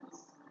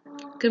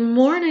Good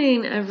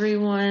morning,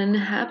 everyone.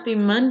 Happy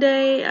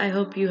Monday. I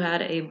hope you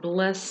had a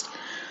blessed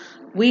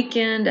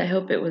weekend. I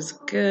hope it was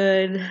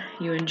good.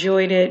 You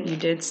enjoyed it. You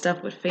did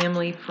stuff with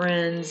family,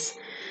 friends,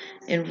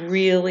 and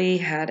really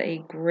had a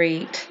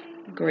great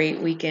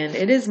weekend.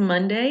 It is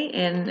Monday,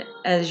 and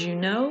as you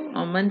know,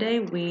 on Monday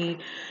we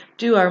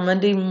do our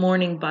Monday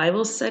morning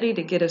Bible study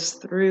to get us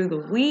through the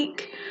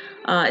week.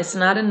 It's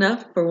not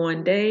enough for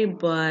one day,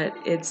 but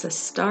it's a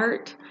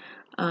start.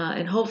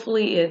 And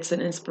hopefully it's an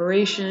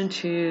inspiration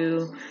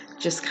to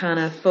just kind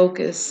of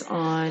focus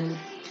on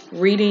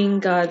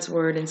reading God's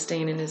Word and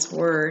staying in His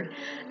Word.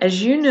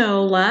 As you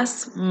know,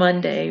 last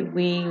Monday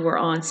we were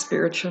on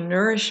spiritual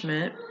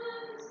nourishment.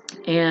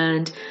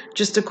 And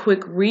just a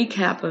quick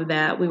recap of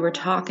that, we were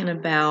talking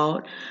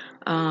about,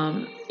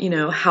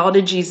 how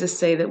did Jesus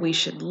say that we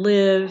should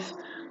live?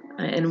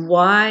 And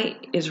why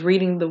is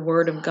reading the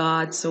Word of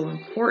God so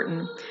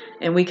important?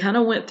 And we kind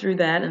of went through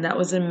that, and that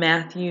was in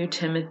Matthew,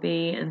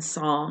 Timothy, and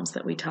Psalms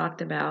that we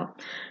talked about.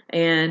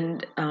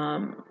 And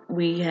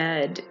we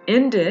had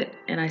ended,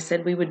 and I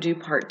said we would do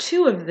part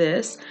 2 of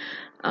this,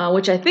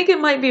 which I think it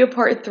might be a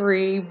part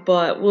 3,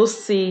 but we'll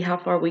see how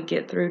far we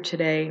get through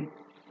today.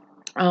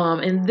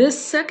 In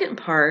this second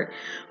part,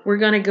 we're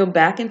going to go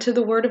back into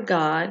the Word of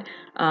God.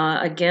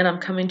 Again, I'm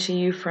coming to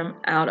you from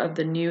out of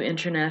the New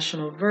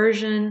International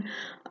Version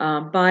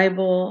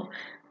Bible.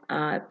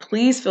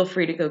 Please feel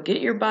free to go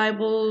get your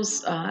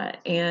Bibles.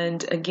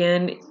 And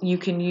again, you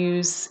can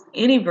use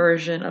any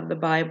version of the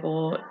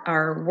Bible.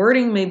 Our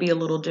wording may be a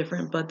little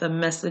different, but the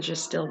message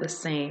is still the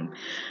same.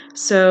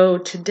 So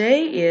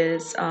today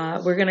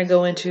we're going to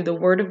go into the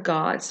Word of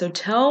God. So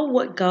tell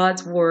what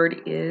God's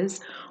Word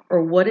is,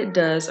 or what it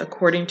does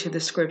according to the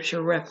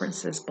scripture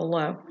references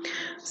below.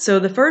 So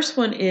the first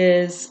one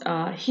is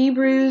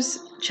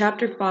Hebrews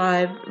chapter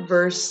 5,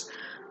 verse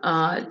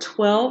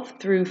 12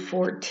 through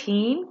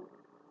 14.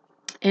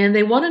 And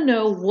they want to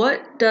know,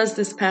 what does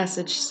this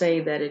passage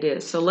say that it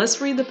is? So let's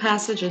read the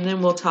passage and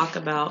then we'll talk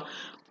about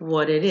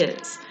what it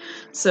is.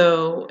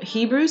 So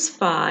Hebrews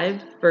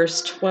 5,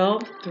 verse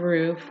 12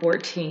 through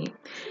 14.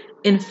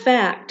 In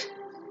fact,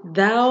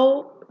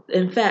 though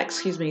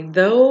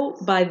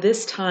by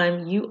this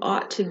time you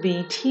ought to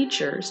be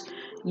teachers,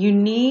 you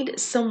need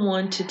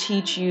someone to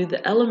teach you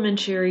the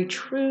elementary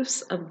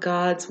truths of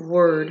God's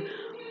Word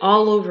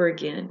all over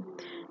again.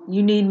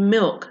 You need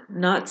milk,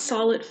 not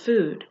solid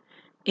food.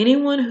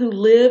 Anyone who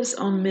lives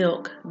on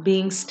milk,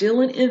 being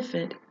still an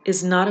infant,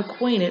 is not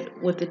acquainted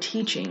with the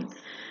teaching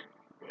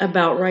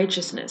about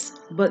righteousness,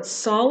 but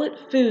solid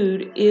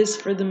food is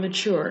for the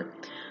mature,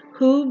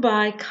 who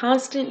by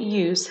constant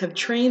use have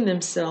trained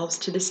themselves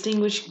to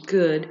distinguish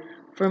good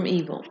from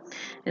evil.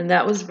 And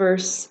that was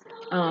verse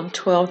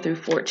 12 through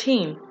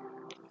 14.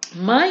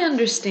 My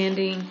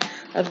understanding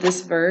of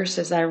this verse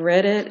as I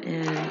read it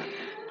and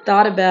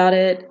thought about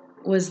it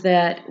was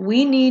that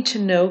we need to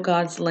know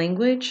God's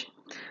language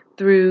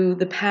through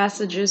the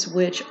passages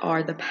which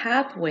are the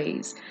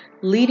pathways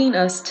leading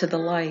us to the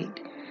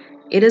light.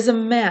 It is a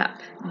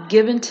map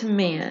given to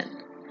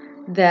man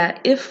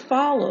that, if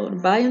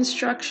followed by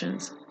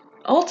instructions,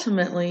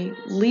 ultimately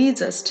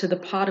leads us to the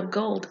pot of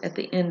gold at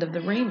the end of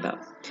the rainbow.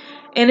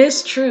 And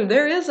it's true,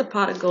 there is a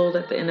pot of gold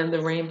at the end of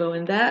the rainbow,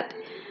 and that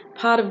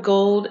pot of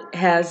gold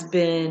has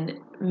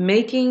been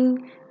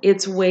making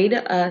its way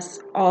to us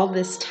all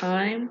this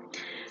time.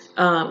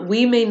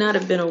 We may not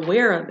have been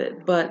aware of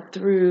it, but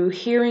through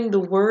hearing the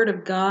Word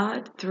of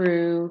God,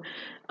 through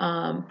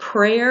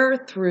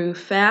prayer, through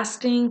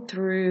fasting,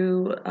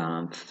 through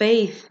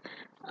faith,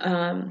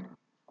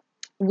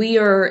 we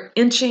are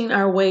inching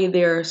our way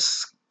there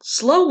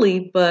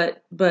slowly,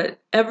 but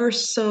ever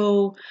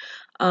so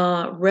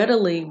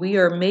readily. We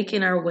are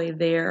making our way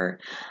there.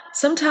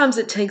 Sometimes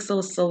it takes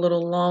us a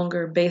little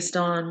longer based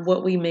on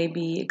what we may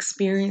be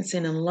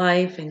experiencing in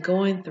life and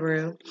going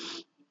through.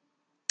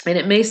 And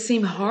it may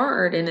seem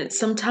hard, and it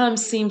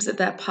sometimes seems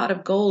that pot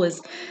of gold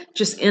is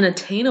just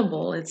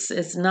unattainable.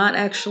 It's not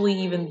actually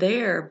even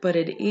there, but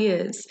it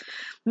is.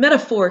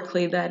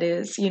 Metaphorically, that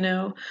is,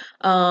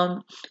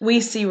 we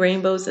see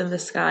rainbows in the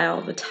sky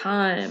all the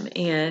time,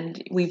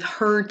 and we've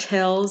heard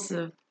tales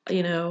of,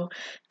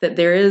 that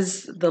there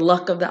is the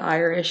luck of the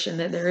Irish and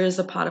that there is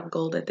a pot of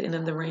gold at the end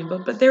of the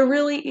rainbow, but there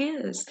really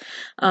is.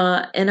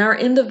 And our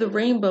end of the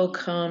rainbow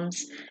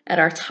comes at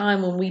our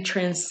time when we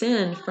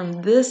transcend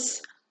from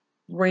this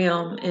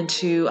realm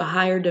into a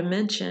higher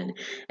dimension.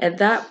 At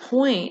that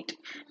point,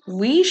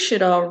 we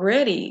should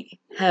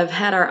already have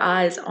had our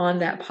eyes on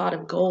that pot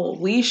of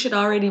gold. We should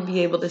already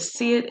be able to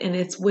see it, and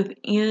it's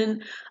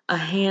within a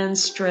hand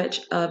stretch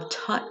of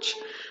touch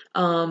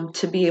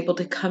to be able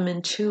to come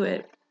into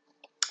it.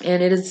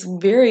 And it is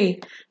very,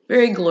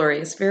 very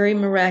glorious, very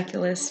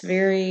miraculous,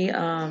 very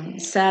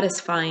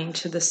satisfying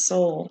to the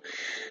soul.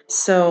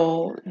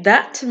 So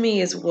that to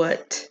me is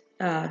what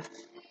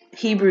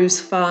Hebrews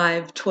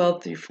 5,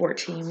 12 through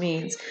 14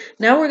 means.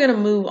 Now we're going to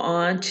move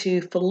on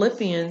to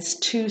Philippians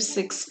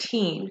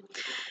 2:16.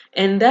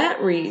 And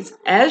that reads,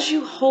 as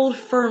you hold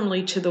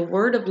firmly to the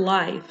word of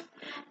life,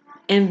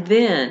 and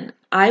then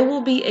I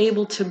will be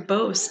able to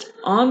boast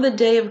on the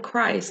day of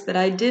Christ that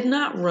I did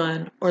not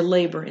run or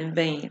labor in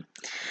vain.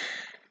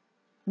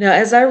 Now,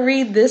 as I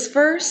read this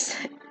verse,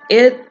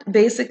 it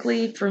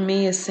basically for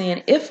me is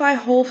saying, if I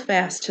hold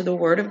fast to the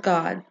word of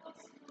God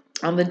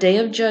on the day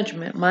of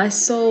judgment, my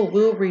soul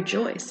will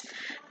rejoice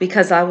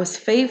because I was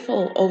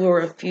faithful over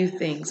a few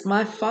things.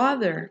 My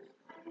Father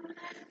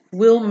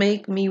will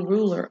make me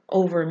ruler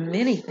over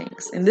many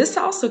things. And this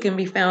also can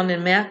be found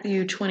in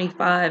Matthew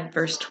 25,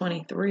 verse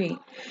 23.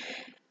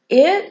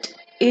 It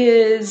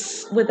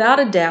is without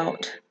a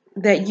doubt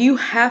that you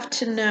have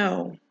to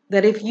know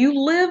that if you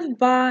live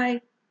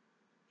by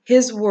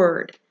His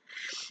word,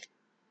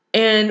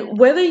 and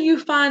whether you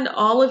find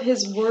all of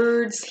His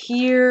words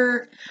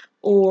here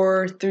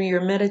or through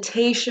your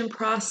meditation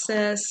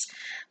process,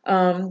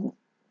 the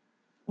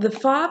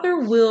Father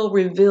will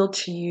reveal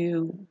to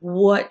you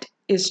what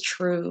is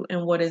true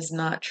and what is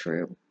not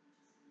true.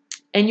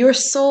 And your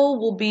soul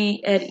will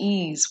be at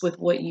ease with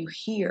what you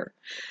hear.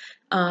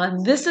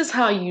 This is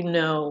how you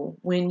know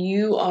when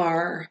you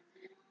are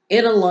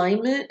in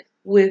alignment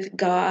with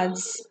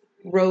God's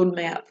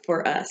roadmap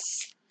for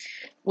us.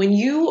 When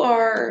you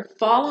are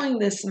following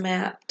this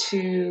map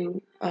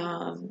to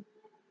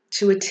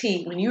a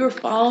T, when you are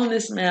following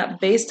this map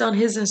based on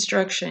His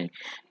instruction,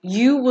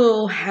 you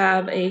will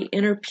have a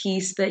inner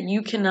peace that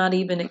you cannot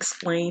even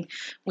explain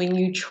when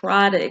you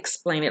try to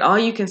explain it. All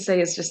you can say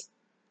is just,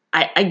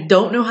 I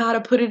don't know how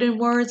to put it in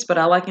words, but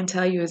all I can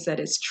tell you is that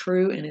it's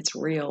true and it's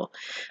real.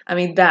 I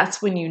mean,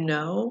 that's when you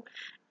know.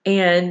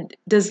 And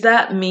does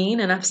that mean,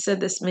 and I've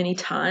said this many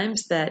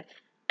times, that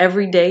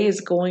every day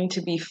is going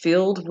to be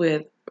filled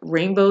with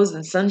rainbows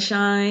and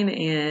sunshine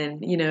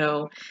and,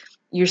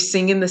 you're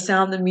singing the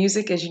sound of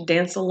music as you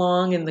dance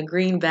along in the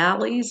green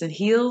valleys and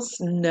hills?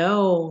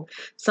 No.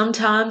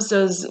 Sometimes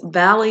those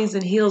valleys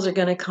and hills are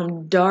going to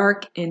come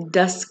dark and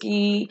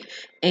dusky,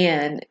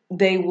 and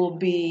they will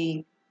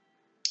be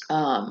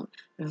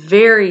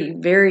very,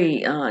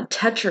 very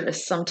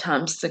treacherous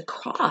sometimes to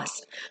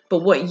cross. But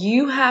what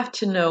you have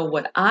to know,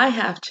 what I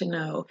have to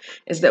know,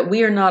 is that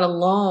we are not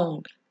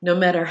alone. No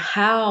matter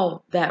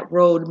how that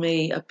road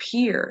may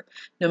appear,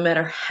 no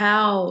matter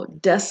how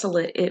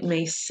desolate it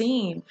may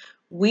seem,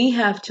 we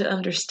have to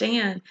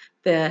understand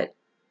that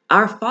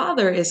our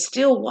Father is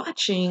still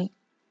watching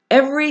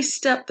every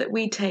step that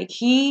we take.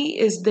 He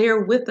is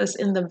there with us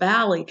in the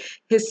valley.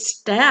 His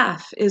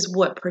staff is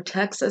what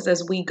protects us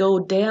as we go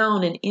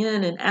down and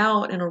in and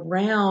out and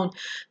around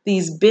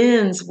these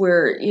bends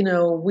where,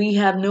 we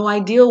have no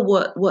idea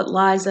what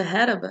lies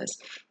ahead of us.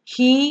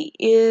 He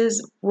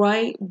is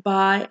right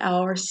by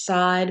our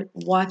side,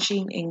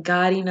 watching and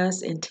guiding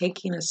us and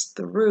taking us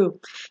through.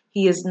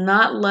 He has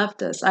not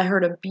left us. I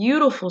heard a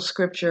beautiful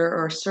scripture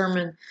or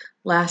sermon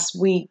last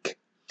week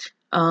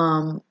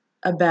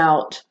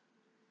about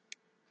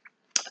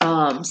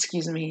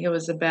it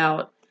was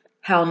about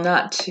how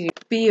not to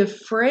be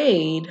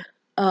afraid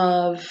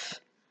of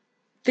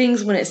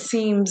things when it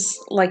seems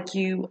like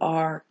you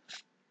are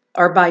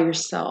by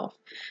yourself.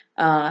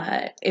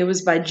 It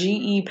was by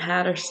G.E.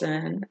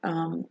 Patterson,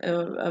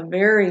 a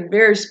very,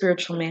 very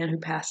spiritual man who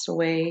passed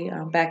away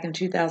back in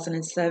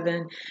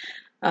 2007,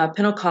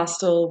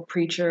 Pentecostal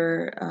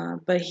preacher.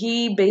 But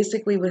he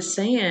basically was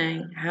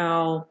saying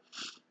how,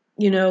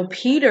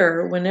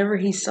 Peter, whenever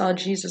he saw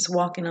Jesus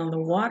walking on the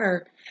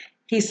water,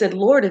 he said,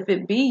 Lord, if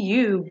it be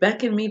you,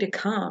 beckon me to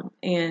come.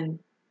 And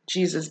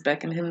Jesus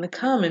beckoned him to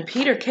come. And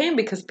Peter came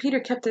because Peter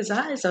kept his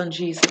eyes on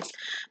Jesus.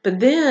 But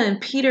then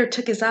Peter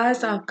took his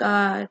eyes off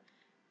God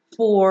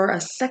for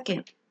a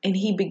second and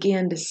he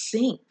began to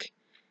sink.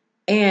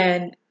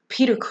 And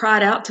Peter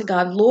cried out to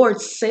God, Lord,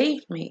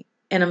 save me.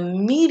 And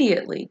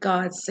immediately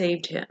God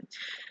saved him.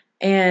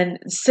 And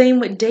same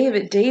with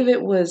David.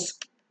 David was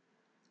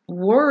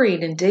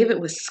worried and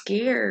David was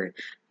scared,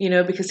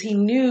 because he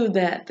knew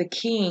that the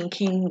King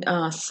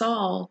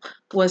Saul,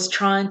 was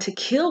trying to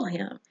kill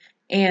him.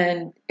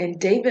 And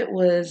David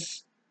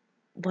was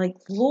like,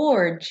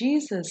 Lord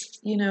Jesus,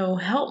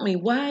 help me.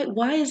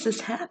 Why is this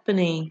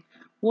happening?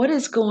 What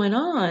is going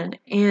on?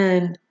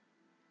 And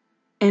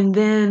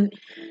then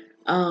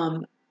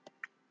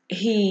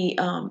he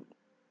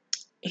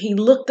he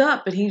looked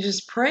up and he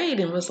just prayed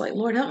and was like,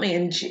 Lord, help me.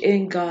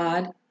 And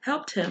God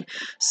helped him.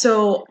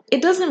 So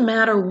it doesn't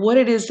matter what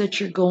it is that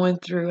you're going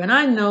through. And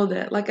I know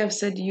that, like I've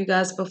said to you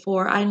guys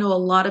before, I know a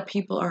lot of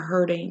people are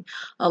hurting.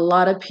 A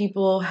lot of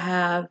people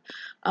have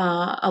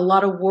a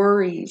lot of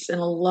worries and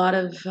a lot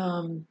of,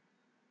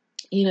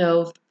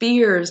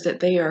 fears that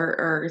they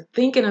are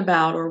thinking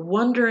about or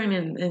wondering,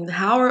 and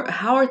how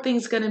are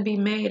things going to be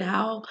made?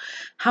 How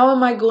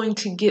am I going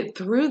to get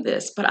through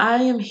this? But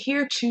I am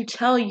here to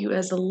tell you,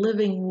 as a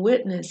living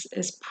witness,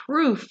 as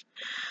proof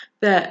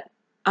that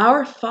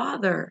our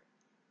Father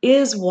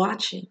is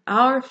watching.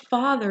 Our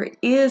Father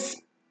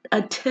is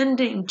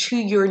attending to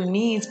your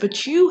needs,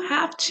 but you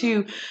have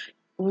to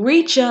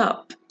reach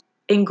up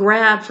and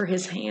grab for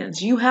His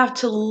hands. You have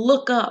to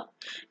look up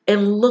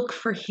and look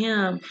for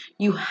Him.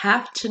 You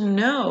have to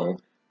know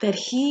that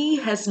He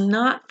has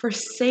not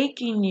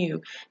forsaken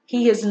you.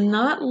 He has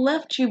not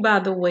left you by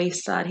the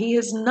wayside. He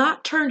has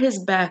not turned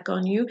His back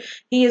on you.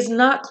 He has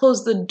not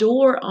closed the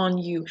door on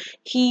you.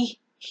 He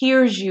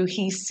hears you.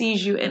 He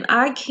sees you. And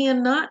I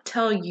cannot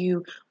tell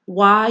you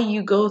why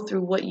you go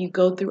through what you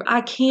go through.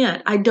 I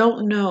can't. I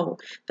don't know.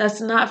 That's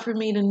not for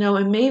me to know.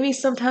 And maybe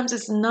sometimes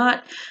it's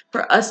not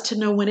for us to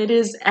know when it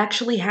is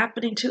actually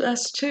happening to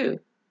us too.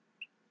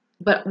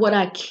 But what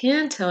I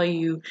can tell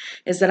you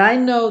is that I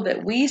know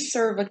that we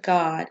serve a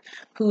God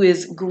who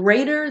is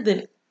greater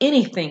than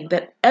anything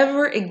that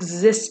ever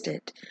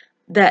existed,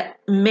 that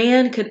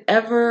man could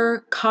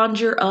ever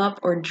conjure up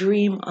or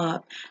dream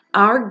up.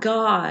 Our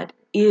God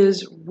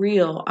is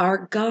real.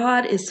 Our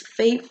God is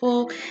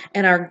faithful,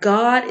 and our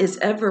God is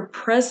ever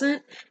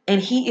present, and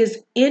He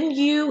is in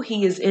you.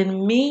 He is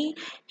in me.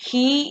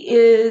 He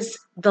is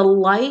the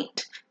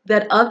light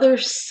that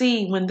others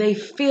see when they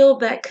feel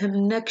that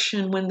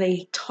connection, when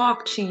they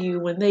talk to you,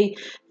 when they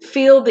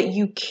feel that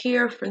you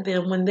care for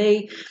them, when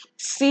they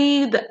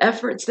see the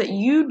efforts that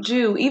you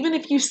do, even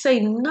if you say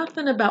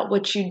nothing about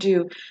what you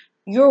do,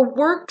 your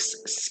works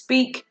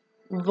speak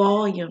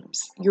volumes.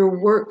 Your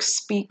works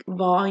speak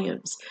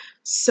volumes.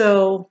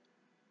 So,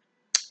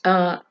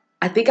 I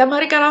think I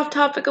might have got off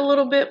topic a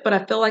little bit, but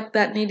I feel like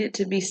that needed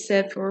to be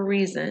said for a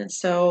reason.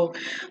 So,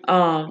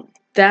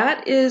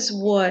 that is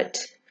what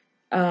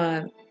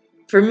uh,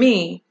 for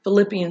me,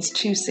 Philippians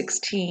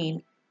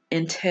 2:16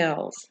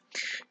 entails.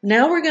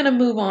 Now we're going to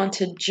move on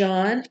to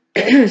John,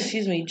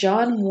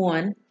 John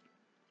 1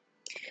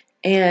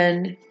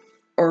 and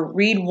or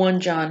read 1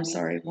 John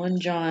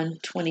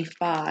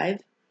 25.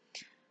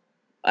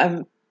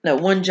 No,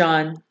 1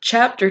 John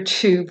chapter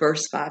 2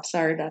 verse 5.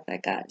 Sorry about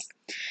that, guys.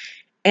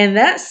 And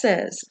that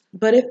says,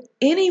 "But if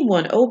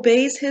anyone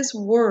obeys his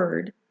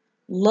word,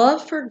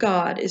 love for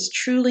God is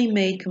truly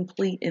made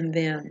complete in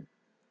them."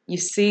 You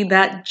see,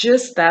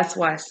 that's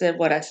why I said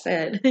what I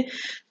said.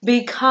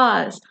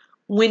 Because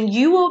when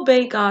you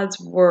obey God's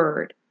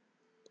word,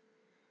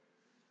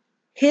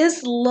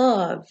 His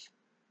love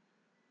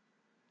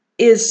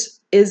is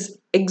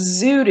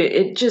exuded.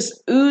 It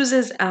just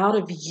oozes out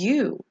of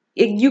you.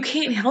 You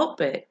can't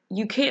help it.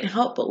 You can't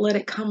help but let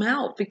it come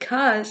out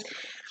because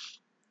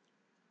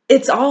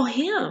it's all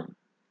Him.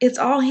 It's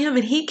all Him,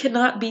 and He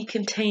cannot be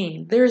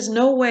contained. There is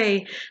no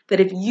way that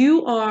if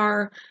you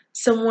are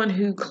someone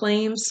who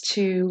claims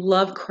to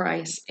love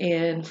Christ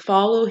and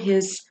follow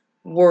His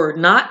word,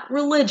 not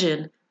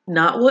religion,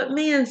 not what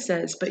man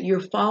says, but you're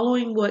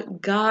following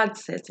what God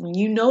says, and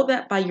you know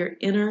that by your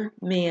inner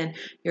man,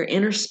 your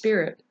inner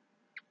spirit,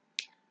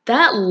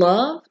 that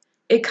love,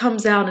 it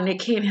comes out and it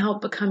can't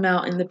help but come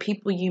out in the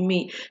people you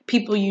meet,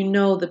 people you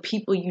know, the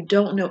people you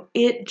don't know.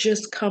 It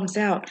just comes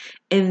out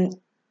and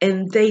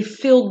they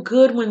feel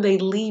good when they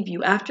leave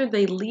you. After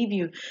they leave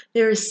you,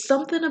 there is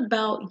something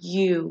about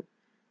you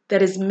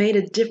that has made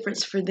a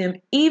difference for them.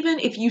 Even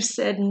if you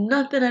said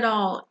nothing at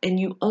all and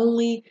you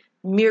only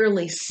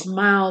merely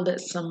smiled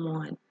at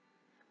someone,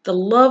 the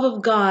love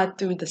of God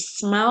through the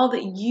smile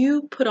that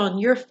you put on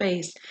your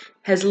face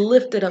has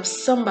lifted up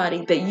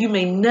somebody that you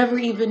may never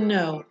even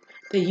know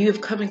that you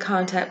have come in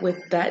contact with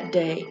that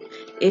day.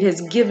 It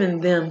has given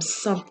them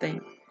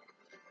something.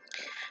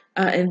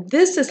 And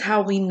this is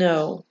how we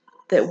know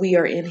that we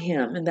are in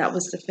Him. And that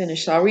was the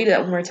finish. So I'll read it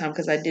one more time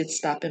because I did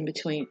stop in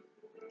between.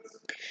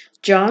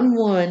 John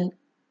 1,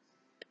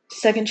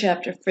 2nd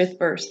chapter, 5th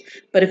verse.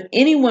 "But if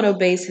anyone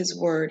obeys His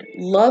word,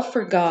 love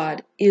for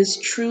God is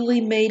truly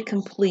made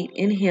complete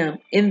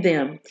in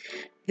them.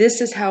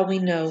 This is how we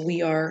know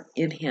we are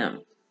in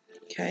Him."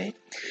 Okay.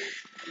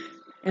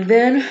 And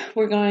then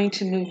we're going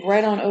to move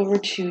right on over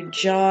to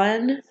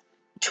John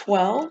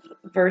 12,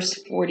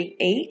 verse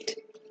 48.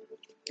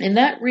 And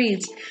that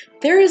reads,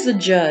 "There is a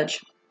judge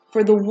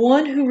for the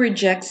one who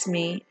rejects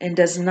me and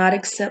does not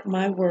accept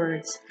my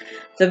words.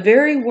 The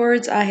very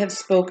words I have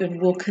spoken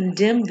will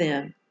condemn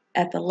them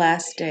at the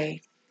last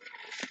day."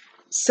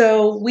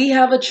 So we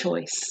have a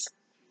choice.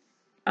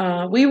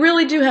 We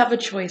really do have a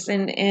choice.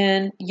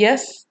 And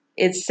yes,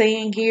 it's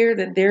saying here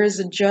that there is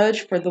a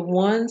judge for the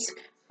ones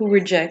who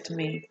reject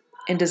me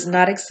and does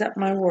not accept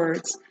my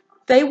words.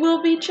 They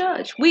will be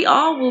judged. We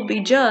all will be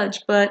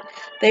judged, but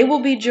they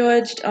will be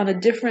judged on a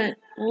different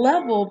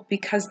level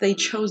because they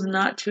chose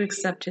not to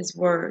accept His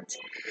words.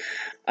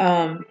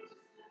 The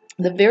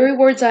very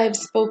words I have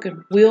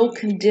spoken will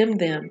condemn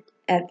them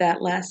at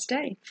that last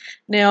day.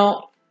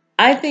 Now,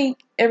 I think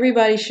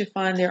everybody should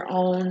find their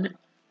own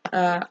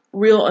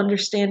real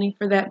understanding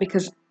for that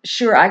because,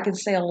 sure, I can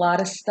say a lot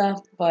of stuff,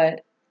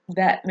 but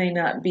that may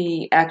not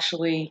be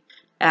actually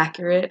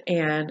accurate,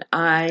 and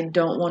I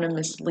don't want to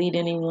mislead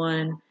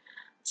anyone.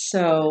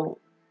 So,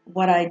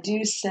 what I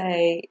do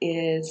say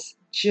is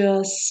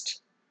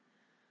just,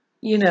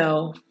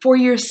 for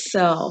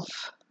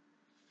yourself,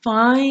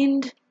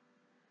 find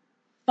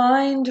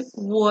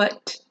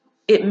what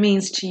it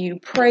means to you.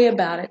 Pray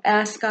about it.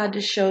 Ask God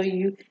to show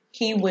you.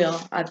 He will.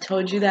 I've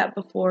told you that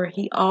before.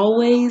 He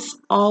always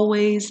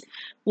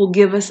will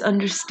give us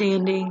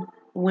understanding.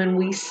 when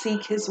we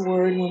seek His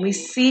Word, when we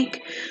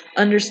seek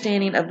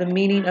understanding of the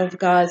meaning of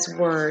God's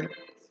Word.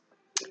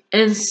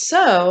 And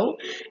so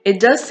it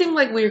does seem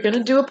like we're going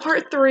to do a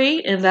part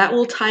 3, and that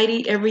will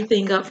tidy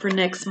everything up for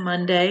next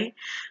Monday.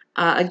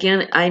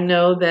 Again, I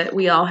know that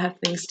we all have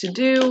things to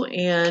do,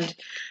 and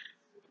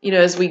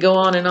as we go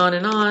on and on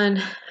and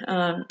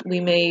on, we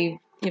may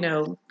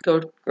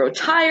grow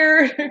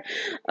tired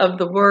of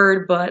the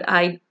Word, but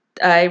I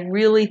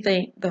really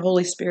thank the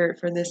Holy Spirit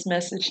for this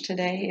message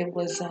today. It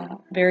was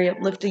very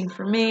uplifting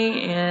for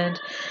me, and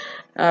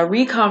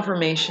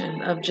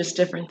reconfirmation of just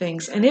different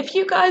things. And if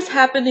you guys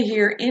happen to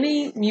hear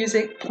any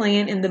music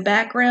playing in the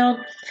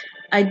background,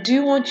 I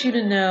do want you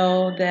to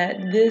know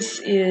that this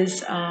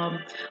is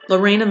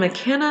Lorena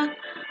McKenna.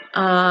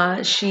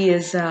 She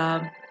is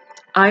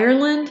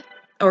Ireland,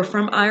 or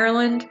from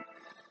Ireland.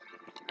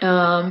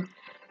 And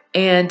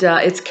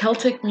it's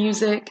Celtic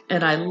music,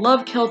 and I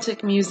love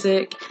Celtic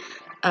music.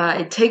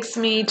 It takes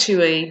me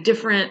to a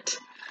different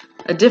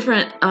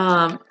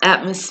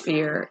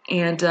atmosphere,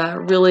 and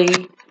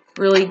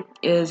really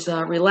is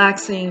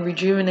relaxing,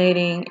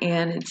 rejuvenating,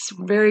 and it's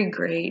very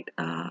great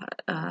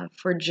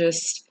for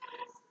just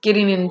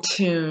getting in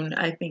tune,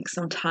 I think,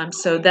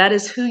 sometimes. So that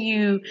is who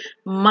you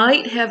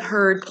might have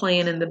heard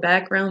playing in the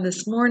background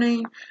this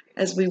morning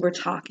as we were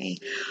talking.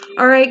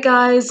 All right,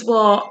 guys.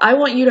 Well, I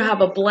want you to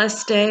have a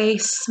blessed day.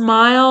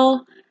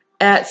 Smile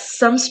at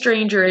some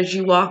stranger as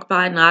you walk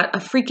by, not a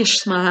freakish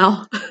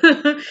smile,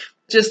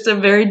 just a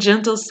very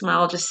gentle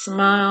smile. Just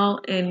smile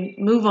and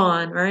move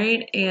on,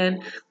 right?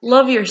 And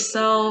love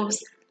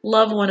yourselves,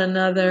 love one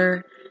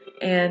another,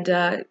 and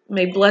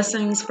may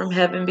blessings from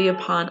heaven be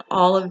upon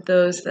all of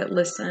those that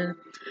listen.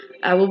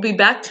 I will be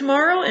back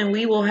tomorrow, and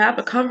we will have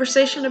a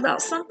conversation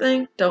about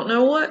something. Don't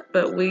know what,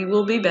 but we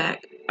will be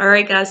back. All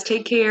right, guys,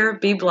 take care.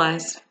 Be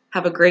blessed.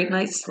 Have a great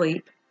night's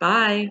sleep.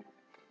 Bye.